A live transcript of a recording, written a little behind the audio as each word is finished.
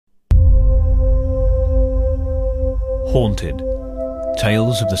Haunted,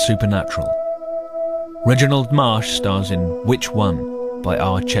 Tales of the Supernatural. Reginald Marsh stars in Which One by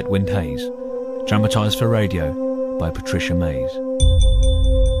R Chetwynd-Hayes, dramatised for radio by Patricia Mays.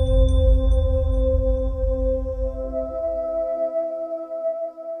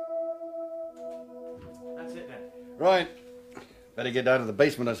 That's it then. Right. Better get down to the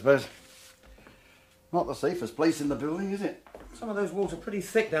basement, I suppose. Not the safest place in the building, is it? Some of those walls are pretty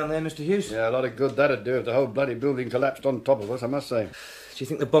thick down there, Mr. Hughes. Yeah, a lot of good that'd do if the whole bloody building collapsed on top of us, I must say. Do you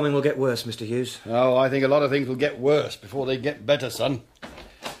think the bombing will get worse, Mr. Hughes? Oh, I think a lot of things will get worse before they get better, son.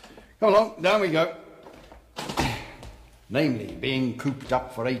 Come along, down we go. Namely, being cooped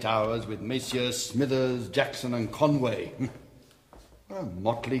up for 8 hours with Messrs. Smithers, Jackson and Conway. What a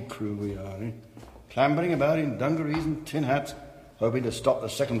motley crew we are, eh? Clambering about in dungarees and tin hats, hoping to stop the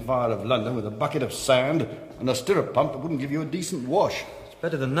second fire of London with a bucket of sand and a stirrup pump that wouldn't give you a decent wash. It's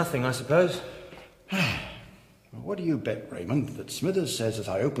better than nothing, I suppose. What do you bet, Raymond, that Smithers says as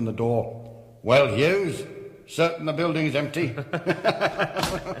I open the door, "Well, Hughes, certain the building's empty."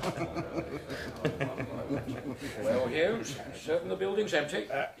 Well, Hughes, certain the building's empty.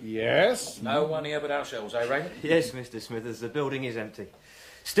 Yes? No one here but ourselves, eh, Raymond? Yes, Mr. Smithers, the building is empty.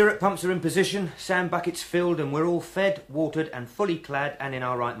 Stirrup pumps are in position, sand buckets filled, and we're all fed, watered and fully clad and in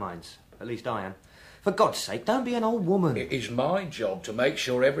our right minds. At least I am. For God's sake, don't be an old woman. It is my job to make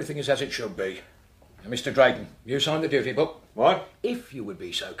sure everything is as it should be. Now, Mr. Drayton, you signed the duty book. What? If you would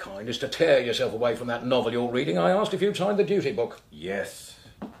be so kind as to tear yourself away from that novel you're reading, I asked if you'd signed the duty book. Yes.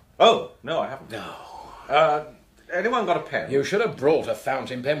 Oh, no, I haven't. No. Anyone got a pen? You should have brought a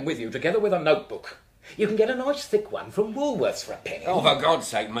fountain pen with you, together with a notebook. You can get a nice thick one from Woolworths for a penny. Oh, for God's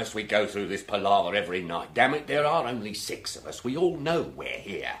sake, must we go through this palaver every night? Damn it, there are only 6 of us. We all know we're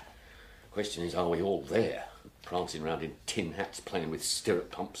here. Question is, are we all there? Prancing round in tin hats, playing with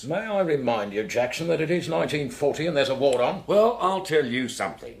stirrup pumps. May I remind you, Jackson, that it is 1940 and there's a war on? Well, I'll tell you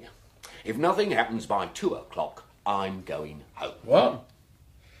something. If nothing happens by 2 o'clock, I'm going home. What?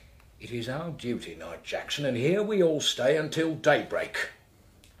 It is our duty night, Jackson, and here we all stay until daybreak.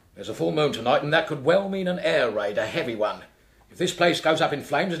 There's a full moon tonight, and that could well mean an air raid, a heavy one. If this place goes up in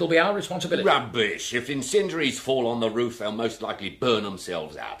flames, it'll be our responsibility. Rubbish. If incendiaries fall on the roof, they'll most likely burn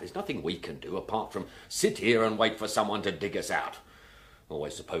themselves out. There's nothing we can do apart from sit here and wait for someone to dig us out.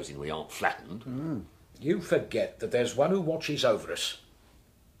 Always supposing we aren't flattened. You forget that there's one who watches over us.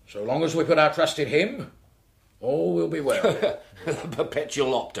 So long as we put our trust in him, all will be well.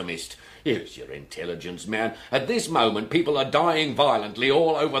 Perpetual optimist. Here's your intelligence, man. At this moment, people are dying violently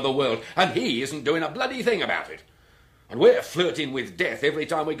all over the world, and he isn't doing a bloody thing about it. And we're flirting with death every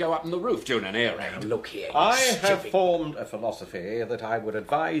time we go up on the roof during an air raid. Look here, you I have stupid- formed a philosophy that I would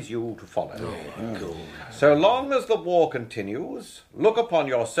advise you to follow. Good. So long as the war continues, look upon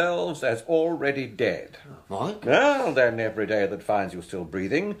yourselves as already dead. What? Well, then every day that finds you still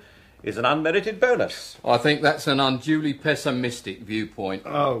breathing is an unmerited bonus. I think that's an unduly pessimistic viewpoint.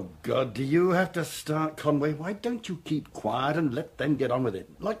 Oh, God, do you have to start, Conway? Why don't you keep quiet and let them get on with it,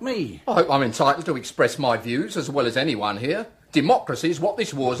 like me? I hope I'm entitled to express my views as well as anyone here. Democracy is what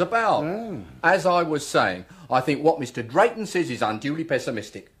this war's about. As I was saying, I think what Mr. Drayton says is unduly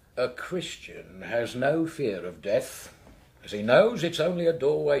pessimistic. A Christian has no fear of death, as he knows it's only a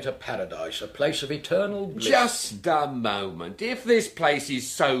doorway to paradise, a place of eternal bliss. Just a moment. If this place is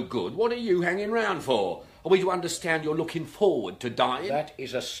so good, what are you hanging round for? Are we to understand you're looking forward to dying? That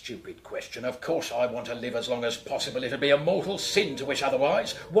is a stupid question. Of course I want to live as long as possible. It'd be a mortal sin to wish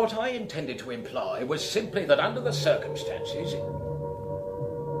otherwise. What I intended to imply was simply that under the circumstances...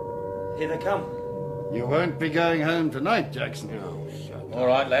 Here they come. You won't be going home tonight, Jackson. All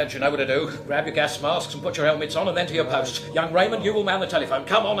right, lads, you know what to do. Grab your gas masks and put your helmets on and then to your posts. Young Raymond, you will man the telephone.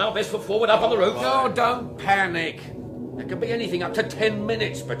 Come on now, best foot forward up on the roof. No, don't panic. There could be anything up to 10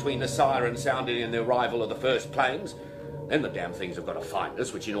 minutes between the siren sounding and the arrival of the first planes. Then the damn things have got to find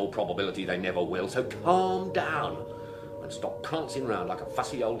us, which in all probability they never will. So calm down and stop prancing round like a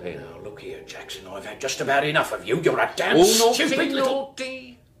fussy old hen. Now, look here, Jackson, I've had just about enough of you. You're a damn Oh, stupid naughty, little...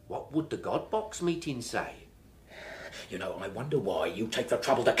 naughty. What would the God Box meeting say? You know, I wonder why you take the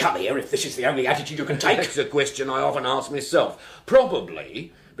trouble to come here if this is the only attitude you can take. That's a question I often ask myself.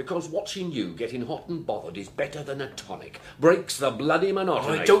 Probably because watching you getting hot and bothered is better than a tonic. Breaks the bloody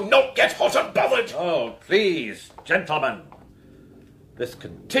monotony. I do not get hot and bothered. Oh, please, gentlemen. This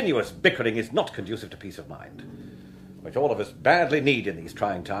continuous bickering is not conducive to peace of mind, which all of us badly need in these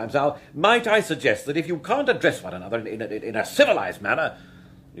trying times. Now, might I suggest that if you can't address one another in a civilized manner,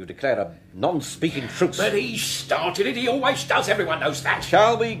 you declare a non-speaking truce. But he started it. He always does. Everyone knows that.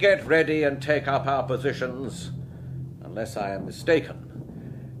 Shall we get ready and take up our positions? Unless I am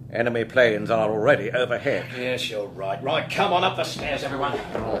mistaken, Enemy planes are already overhead. Yes, you're right. Right, come on up the stairs, everyone.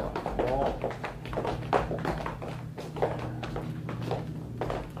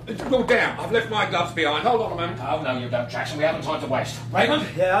 Go down. I've left my gloves behind. Hold on a moment. Oh, no, you don't, Jackson. We haven't time to waste. Raymond?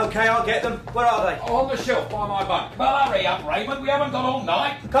 Yeah, OK, I'll get them. Where are they? On the shelf by my bunk. Well, hurry up, Raymond. We haven't got all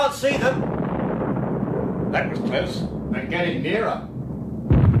night. Can't see them. That was close. They're getting nearer.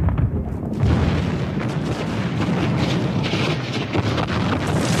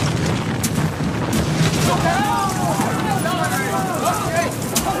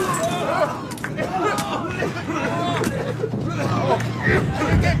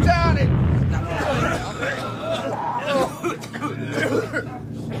 Get down it!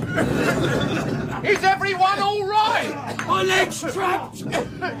 Is everyone all right? My leg's trapped.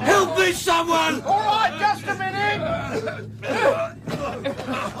 Help me, someone. All right, just a minute.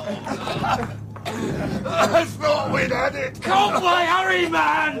 I thought we'd had it. Conway, hurry,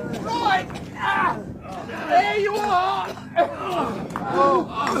 man. Right. There you are.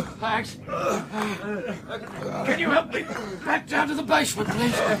 Oh, thanks. Can you help me back down to the basement,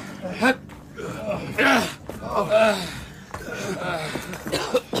 please?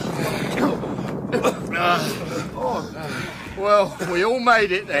 Well, we all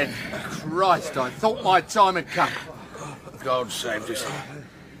made it then. Christ, I thought my time had come. God saved us.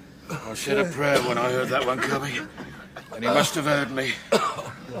 I said a prayer when I heard that one coming, and he must have heard me.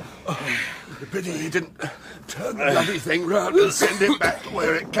 Pity he didn't turn the bloody thing round and send it back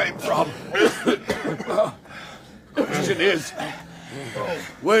where it came from. Question is,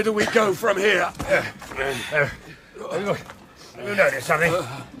 where do we go from here? You notice something?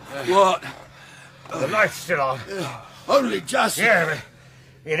 What? The light's still on. Only just. Yeah,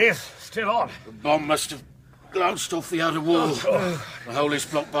 but it is still on. The bomb must have glanced off the outer wall. The hole is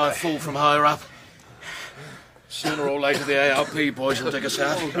blocked by a fall from higher up. Sooner or later, the ARP boys will take us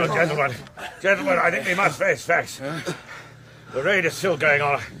out. Oh, gentlemen, I think we must face facts. The raid is still going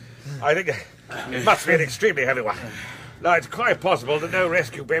on. I think it must be an extremely heavy one. Now, it's quite possible that no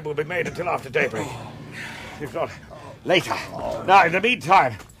rescue bid will be made until after daybreak. If not, later. Now, in the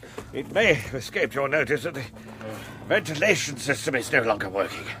meantime, it may have escaped your notice that the ventilation system is no longer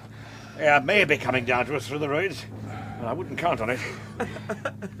working. Air may be coming down to us through the ruins, but I wouldn't count on it.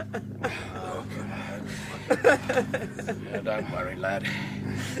 Yeah, don't worry, lad.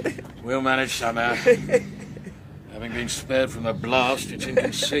 We'll manage somehow. Having been spared from the blast, it's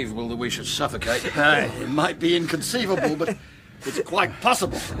inconceivable that we should suffocate. It might be inconceivable, but it's quite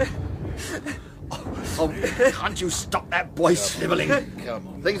possible. Oh, can't you stop that boy snivelling? Come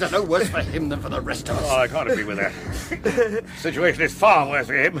on. Things are no worse for him than for the rest of us. Oh, I can't agree with that. The situation is far worse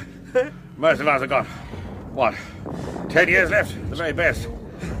for him. Most of us have got, 10 years left, the very best.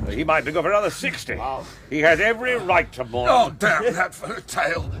 He might be good for another 60. Wow. He has every right to more. Oh, damn that for a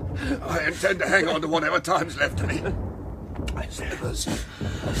tale. I intend to hang on to whatever time's left to me.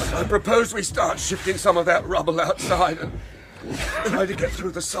 I propose we start shifting some of that rubble outside and try to get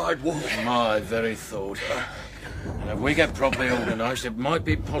through the side wall. My very thought. And if we get properly organised, it might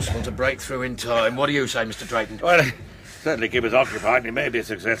be possible to break through in time. What do you say, Mr. Drayton? Well, certainly keep us occupied and he may be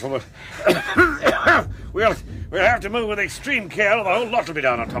successful, but we'll have to move with extreme care or the whole lot will be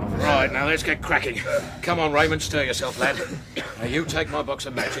down on top of us. Right, now let's get cracking. Come on, Raymond, stir yourself, lad. Now you take my box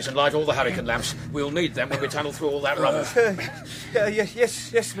of matches and light all the hurricane lamps. We'll need them when we tunnel through all that rubble.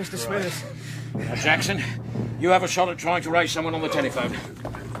 Yes, Mr. Smithers. Now, Jackson, you have a shot at trying to raise someone on the telephone.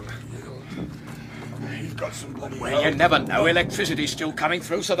 You've got some bloody... Well, you never know. Electricity's still coming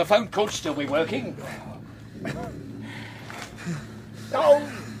through, so the phone could still be working. Oh,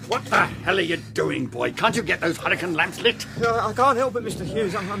 what the hell are you doing, boy? Can't you get those hurricane lamps lit? I can't help it, Mr.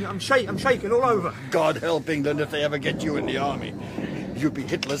 Hughes. I'm shaking all over. God help England if they ever get you in the army. You'd be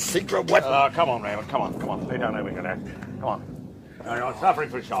Hitler's secret weapon. Come on, Raymond, come on. Lay down over there. Come on. Now, you're suffering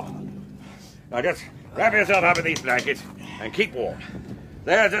for shock. Now, just wrap yourself up in these blankets and keep warm.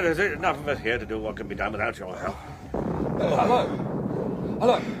 There's enough of us here to do what can be done without your help.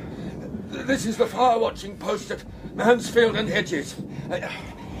 Hello. This is the fire watching post at Mansfield and Hedges.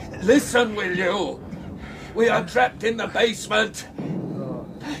 Listen, will you? We are trapped in the basement.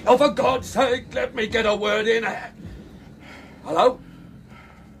 Oh, for God's sake, let me get a word in. Hello?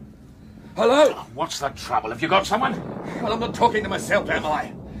 Hello? What's the trouble? Have you got someone? Well, I'm not talking to myself, am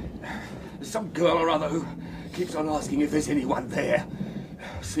I? There's some girl or other who keeps on asking if there's anyone there.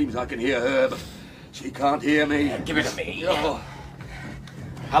 Seems I can hear her, but she can't hear me. Give it to me. Oh.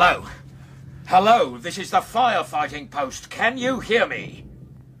 Hello? Hello, this is the firefighting post. Can you hear me?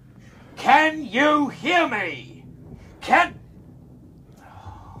 Can you hear me?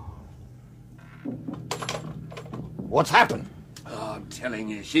 What's happened? telling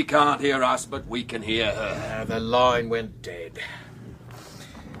you, she can't hear us, but we can hear her. The line went dead.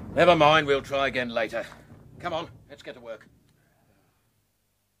 Never mind, we'll try again later. Come on, let's get to work.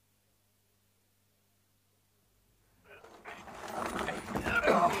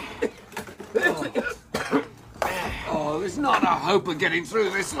 Oh, there's not a hope of getting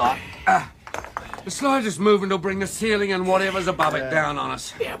through this lot. The slightest movement will bring the ceiling and whatever's above it down on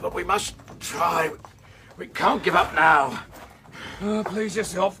us. Yeah, but we must try. We can't give up now. Oh, please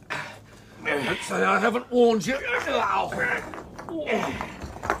yourself. Don't say I haven't warned you.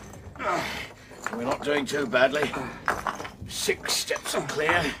 We're not doing too badly. 6 steps are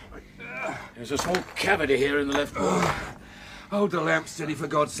clear. There's a small cavity here in the left wall. Hold the lamp steady, for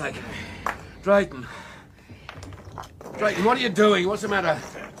God's sake. Drayton, what are you doing? What's the matter?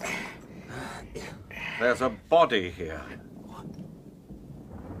 There's a body here.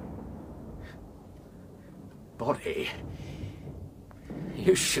 Body?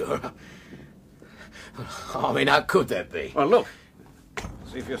 You sure? I mean, how could that be? Well, look.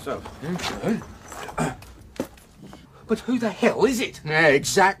 See for yourself. But who the hell is it? Yeah,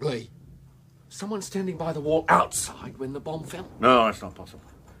 exactly. Someone standing by the wall outside when the bomb fell? No, that's not possible.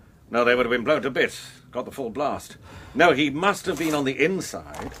 No, they would have been blown to bits. Got the full blast. No, he must have been on the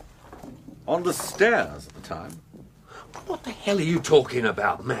inside. On the stairs at the time. What the hell are you talking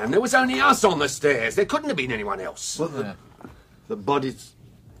about, man? There was only us on the stairs. There couldn't have been anyone else. Well, the body's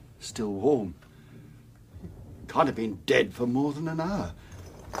still warm. Can't have been dead for more than an hour.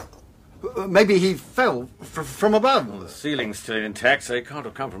 Maybe he fell from above. Well, the ceiling's still intact, so he can't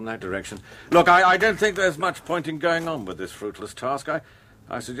have come from that direction. Look, I don't think there's much point in going on with this fruitless task.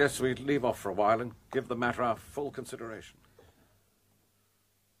 I suggest we leave off for a while and give the matter our full consideration.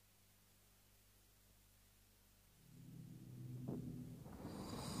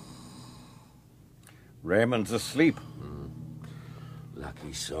 Raymond's asleep.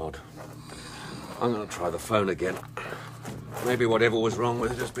 Lucky sod. I'm going to try the phone again. Maybe whatever was wrong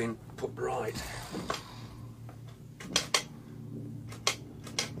with it has been put right.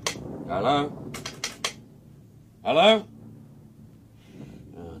 Hello? Hello?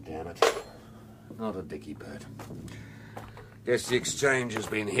 Oh, damn it. Not a dicky bird. Guess the exchange has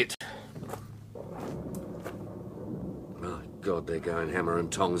been hit. My God, they're going hammer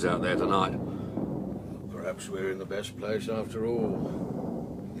and tongs out there tonight. Perhaps we're in the best place after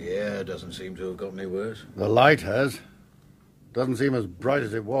all. The air doesn't seem to have got any worse. The light has. Doesn't seem as bright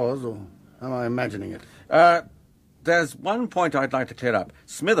as it was, or am I imagining it? There's one point I'd like to clear up.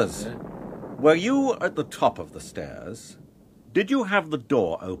 Smithers, were you at the top of the stairs? Did you have the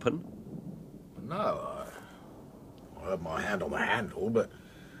door open? No, I had my hand on the handle, but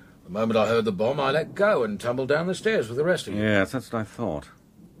the moment I heard the bomb, I let go and tumbled down the stairs with the rest of you. Yes, that's what I thought.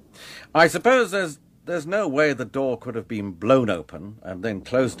 I suppose there's no way the door could have been blown open and then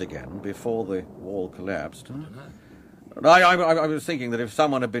closed again before the wall collapsed. Huh? I was thinking that if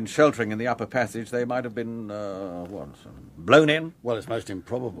someone had been sheltering in the upper passage, they might have been, blown in? Well, it's most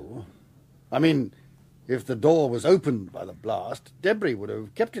improbable. I mean, if the door was opened by the blast, debris would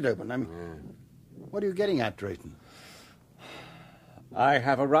have kept it open. I mean, what are you getting at, Drayton? I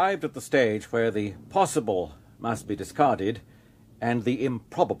have arrived at the stage where the possible must be discarded and the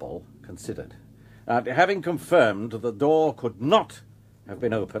improbable considered. Having confirmed the door could not have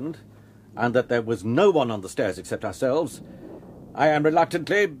been opened and that there was no one on the stairs except ourselves, I am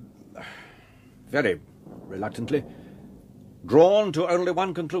reluctantly, very reluctantly, drawn to only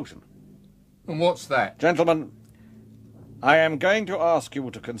one conclusion. And what's that? Gentlemen, I am going to ask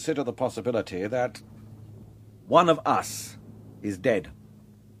you to consider the possibility that one of us is dead.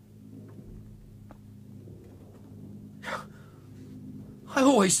 I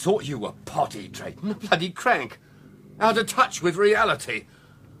always thought you were potty, Drayton, a bloody crank. Out of touch with reality.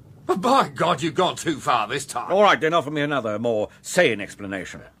 But by God, you've gone too far this time. All right, then offer me another, more sane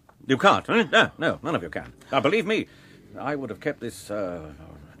explanation. You can't, eh? No, none of you can. Now, believe me, I would have kept this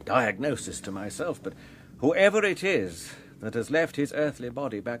diagnosis to myself, but whoever it is that has left his earthly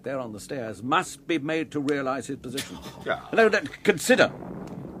body back there on the stairs must be made to realise his position. No, consider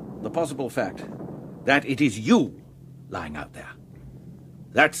the possible fact that it is you lying out there.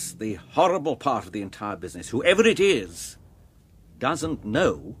 That's the horrible part of the entire business. Whoever it is doesn't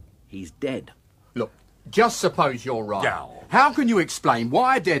know he's dead. Look, just suppose you're right. Yeah. How can you explain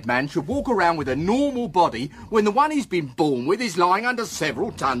why a dead man should walk around with a normal body when the one he's been born with is lying under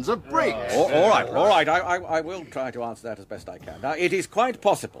several tons of bricks? All right. I will try to answer that as best I can. Now, it is quite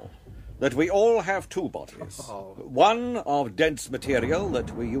possible that we all have two bodies. One of dense material that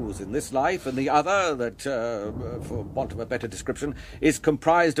we use in this life, and the other that, for want of a better description, is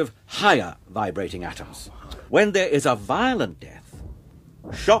comprised of higher vibrating atoms. When there is a violent death,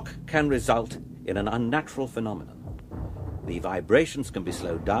 Shock can result in an unnatural phenomenon. The vibrations can be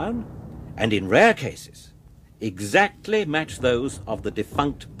slowed down, and in rare cases, exactly match those of the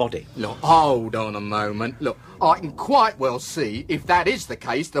defunct body. Look, hold on a moment. Look, I can quite well see if that is the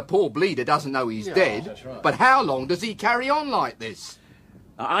case, the poor bleeder doesn't know he's dead. That's right. But how long does he carry on like this?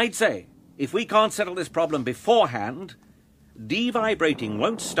 I'd say, if we can't settle this problem beforehand, devibrating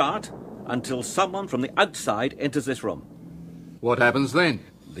won't start until someone from the outside enters this room. What happens then?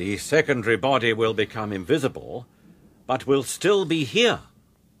 The secondary body will become invisible, but will still be here.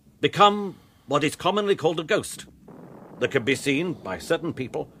 Become what is commonly called a ghost, that can be seen by certain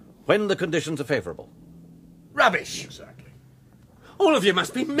people when the conditions are favourable. Rubbish! Exactly. All of you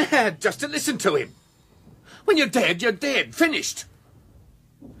must be mad just to listen to him. When you're dead, you're dead. Finished.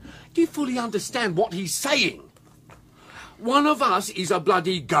 Do you fully understand what he's saying? One of us is a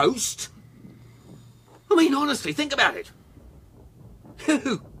bloody ghost? I mean, honestly, think about it.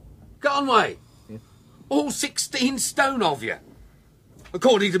 You, Conway, all 16 stone of you.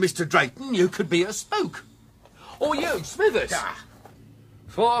 According to Mr. Drayton, you could be a spook. Or you, Smithers.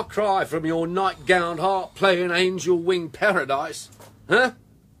 Far cry from your nightgowned, harp-playing, angel-wing paradise. Huh?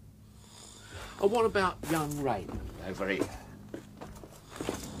 And what about young Raymond over here?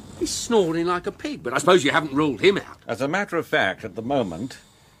 He's snoring like a pig, but I suppose you haven't ruled him out. As a matter of fact, at the moment,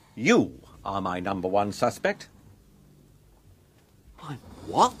 you are my number one suspect. My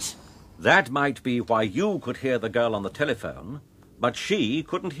what? That might be why you could hear the girl on the telephone, but she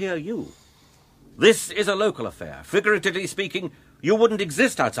couldn't hear you. This is a local affair. Figuratively speaking, you wouldn't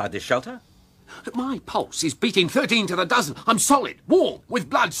exist outside this shelter. My pulse is beating 13 to the dozen. I'm solid, warm, with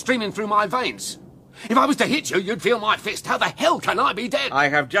blood streaming through my veins. If I was to hit you, you'd feel my fist. How the hell can I be dead? I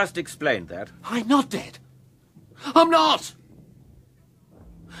have just explained that. I'm not dead. I'm not.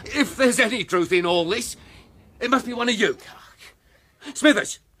 If there's any truth in all this, it must be one of you.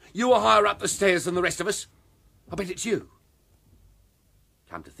 Smithers, you are higher up the stairs than the rest of us. I bet it's you.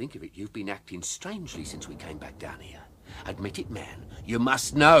 Come to think of it, you've been acting strangely since we came back down here. Admit it, man. You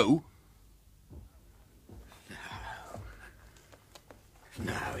must know.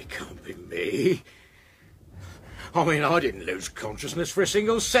 No, it can't be me. I mean, I didn't lose consciousness for a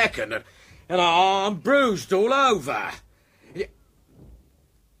single second, and I'm bruised all over. Wait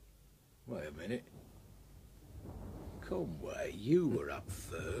a minute. Conway, you were up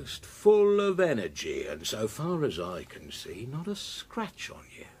first, full of energy, and so far as I can see, not a scratch on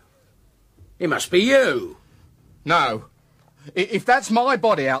you. It must be you. No. If that's my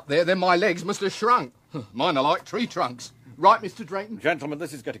body out there, then my legs must have shrunk. Mine are like tree trunks. Right, Mr. Drayton? Gentlemen,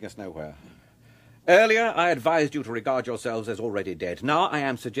 this is getting us nowhere. Earlier, I advised you to regard yourselves as already dead. Now I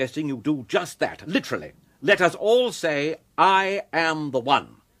am suggesting you do just that, literally. Let us all say, I am the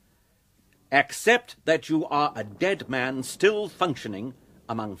one. Accept that you are a dead man still functioning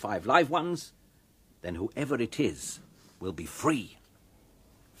among 5 live ones, then whoever it is will be free.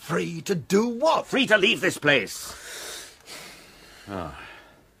 Free to do what? Free to leave this place. Oh.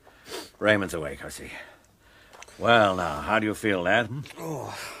 Raymond's awake, I see. Well, now, how do you feel, lad?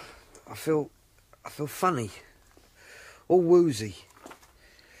 Oh, I feel funny. All woozy.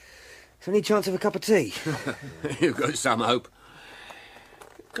 Is there any chance of a cup of tea? You've got some hope.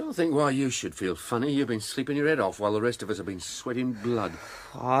 Can't think why you should feel funny. You've been sleeping your head off while the rest of us have been sweating blood.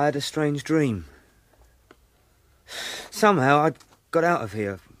 I had a strange dream. Somehow I got out of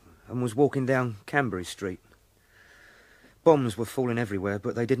here and was walking down Canbury Street. Bombs were falling everywhere,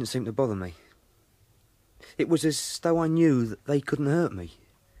 but they didn't seem to bother me. It was as though I knew that they couldn't hurt me.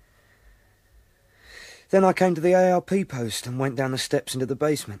 Then I came to the ARP post and went down the steps into the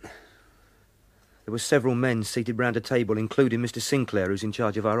basement. There were several men seated round a table, including Mr. Sinclair, who's in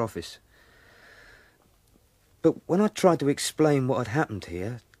charge of our office. But when I tried to explain what had happened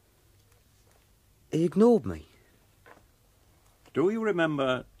here, he ignored me. Do you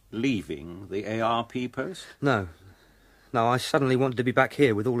remember leaving the ARP post? No, I suddenly wanted to be back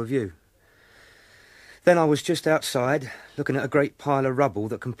here with all of you. Then I was just outside, looking at a great pile of rubble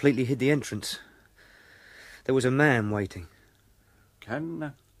that completely hid the entrance. There was a man waiting.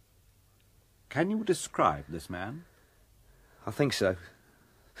 Can you describe this man? I think so.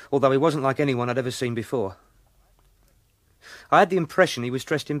 Although he wasn't like anyone I'd ever seen before. I had the impression he was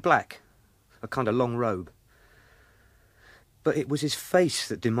dressed in black, a kind of long robe. But it was his face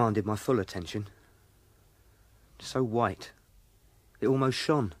that demanded my full attention. So white. It almost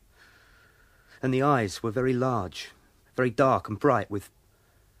shone. And the eyes were very large, very dark and bright with,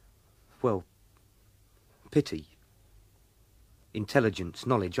 well, pity, intelligence,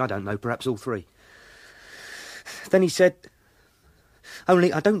 knowledge, I don't know, perhaps all three. Then he said...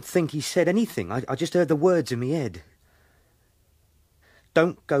 Only I don't think he said anything. I just heard the words in my head.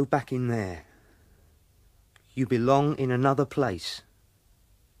 Don't go back in there. You belong in another place.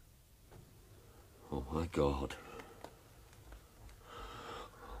 Oh, my God.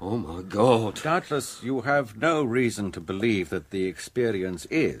 Oh, my God. Doubtless you have no reason to believe that the experience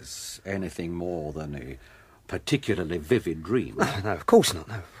is anything more than a particularly vivid dream. No, of course not.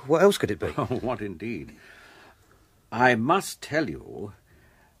 No. What else could it be? Oh, what indeed? I must tell you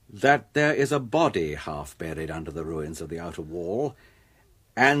that there is a body half buried under the ruins of the outer wall,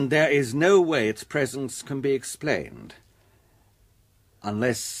 and there is no way its presence can be explained,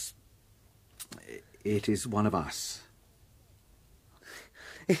 unless it is one of us.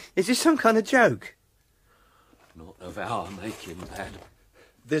 Is this some kind of joke? Not of our making, lad.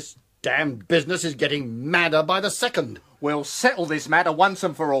 This damned business is getting madder by the second. We'll settle this matter once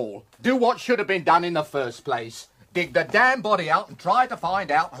and for all. Do what should have been done in the first place. Dig the damn body out and try to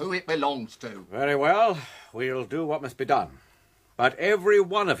find out who it belongs to. Very well, we'll do what must be done. But every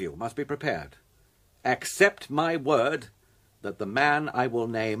one of you must be prepared. Accept my word that the man I will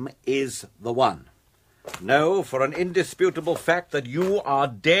name is the one. Know for an indisputable fact that you are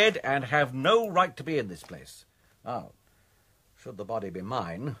dead and have no right to be in this place. Now, should the body be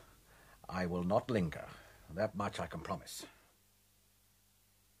mine, I will not linger. That much I can promise.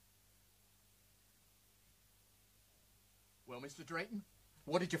 Well, Mr. Drayton,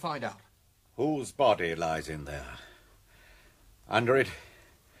 what did you find out? Whose body lies in there? Under it,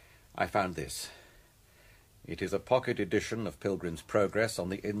 I found this. It is a pocket edition of Pilgrim's Progress. On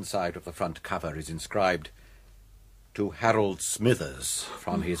the inside of the front cover is inscribed, "To Harold Smithers,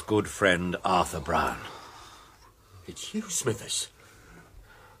 from his good friend Arthur Brown." It's you, Smithers.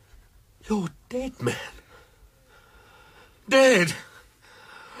 You're dead, man. Dead!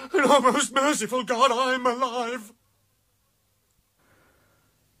 And oh, most merciful God, I'm alive!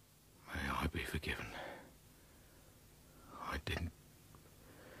 May I be forgiven. I did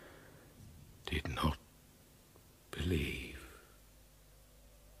not believe.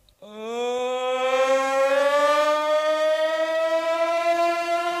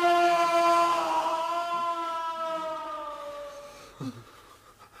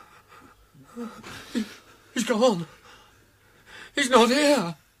 He's gone. He's not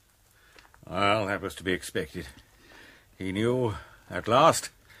here. Well, that was to be expected. He knew at last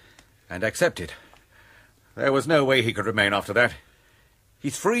and accepted. There was no way he could remain after that.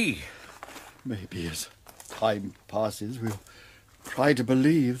 He's free. Maybe as time passes, we'll try to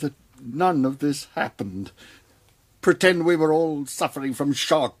believe that none of this happened. Pretend we were all suffering from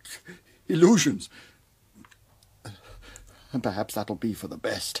shock, illusions. And perhaps that'll be for the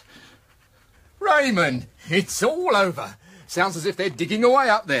best. Raymond, it's all over. Sounds as if they're digging away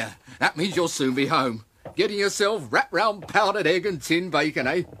up there. That means you'll soon be home. Getting yourself wrapped round powdered egg and tin bacon,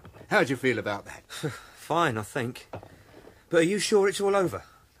 eh? How'd you feel about that? Fine, I think. But are you sure it's all over?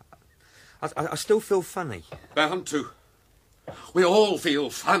 I still feel funny. Bound to. We all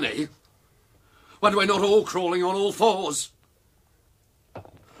feel funny. Why we're not all crawling on all fours?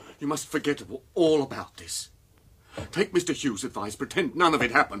 You must forget all about this. Take Mr. Hughes' advice. Pretend none of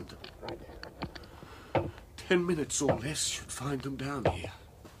it happened. 10 minutes or less should find them down here.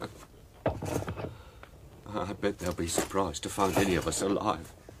 I bet they'll be surprised to find any of us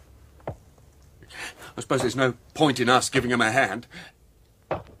alive. I suppose there's no point in us giving them a hand.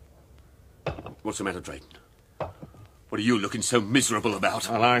 What's the matter, Drayton? What are you looking so miserable about?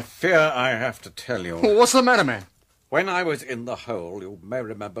 Well, I fear I have to tell you. What's the matter, man? When I was in the hole, you may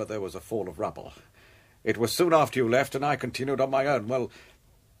remember there was a fall of rubble. It was soon after you left, and I continued on my own. Well,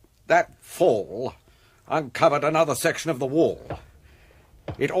 that fall uncovered another section of the wall.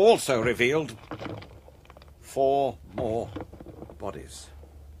 It also revealed 4 more bodies.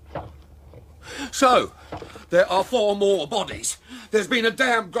 So, there are 4 more bodies. There's been a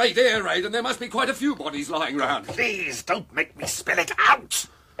damn great air raid, and there must be quite a few bodies lying round. Please don't make me spell it out.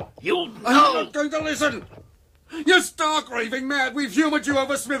 You'll know. I'm not going to listen. You're stark raving mad. We've humoured you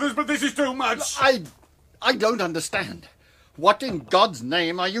over Smithers, but this is too much. I don't understand. What in God's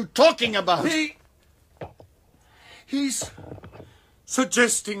name are you talking about? He's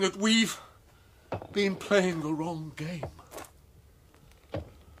suggesting that we've been playing the wrong game.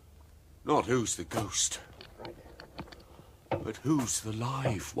 Not who's the ghost, but who's the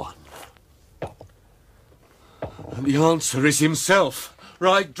live one. And the answer is himself.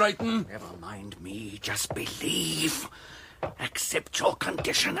 Right, Drayton? Never mind me, just believe. Accept your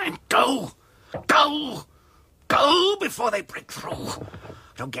condition and go. Go! Go before they break through.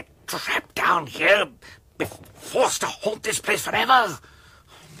 Don't get trapped down here, forced to haunt this place forever.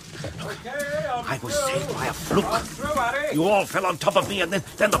 I was saved by a fluke. You all fell on top of me, and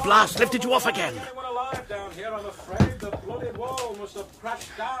then the blast lifted you off again. Anyone alive down here, I'm afraid the blood solid wall must have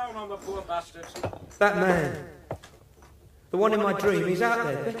crashed down on the poor bastards. That man. The one in my dream, he's out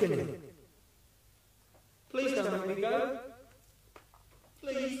there beckoning. Please don't let me go.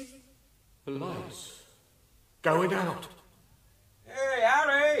 Please. The lights. Going out. Hey,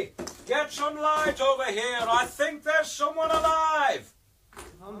 Harry! Get some light over here. I think there's someone alive.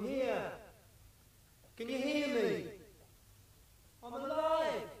 I'm here. Can you hear me? I'm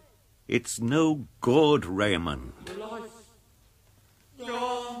alive. It's no good, Raymond. The lights.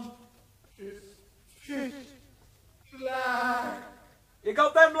 Gone. Shit. Black. You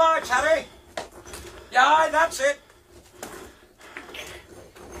got them lights, Harry? Yeah, aye, that's it.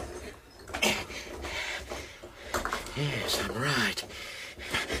 Yes, I'm right.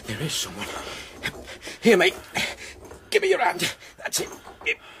 There is someone. Here, mate. Give me your hand. That's it.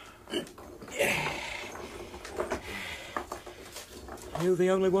 You're the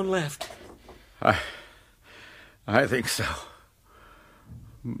only one left. I think so.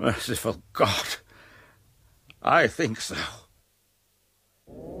 Merciful God. I think so.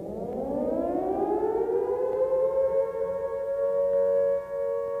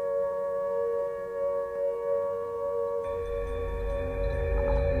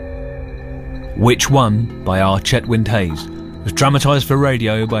 Which One by R Chetwynd-Hayes was dramatised for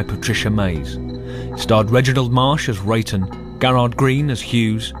radio by Patricia Mays. It starred Reginald Marsh as Rayton, Garrard Green as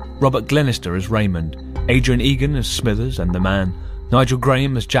Hughes, Robert Glenister as Raymond, Adrian Egan as Smithers and the Man, Nigel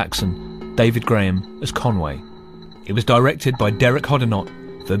Graham as Jackson, David Graham as Conway. It was directed by Derek Hoddinott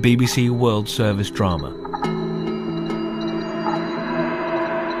for BBC World Service Drama.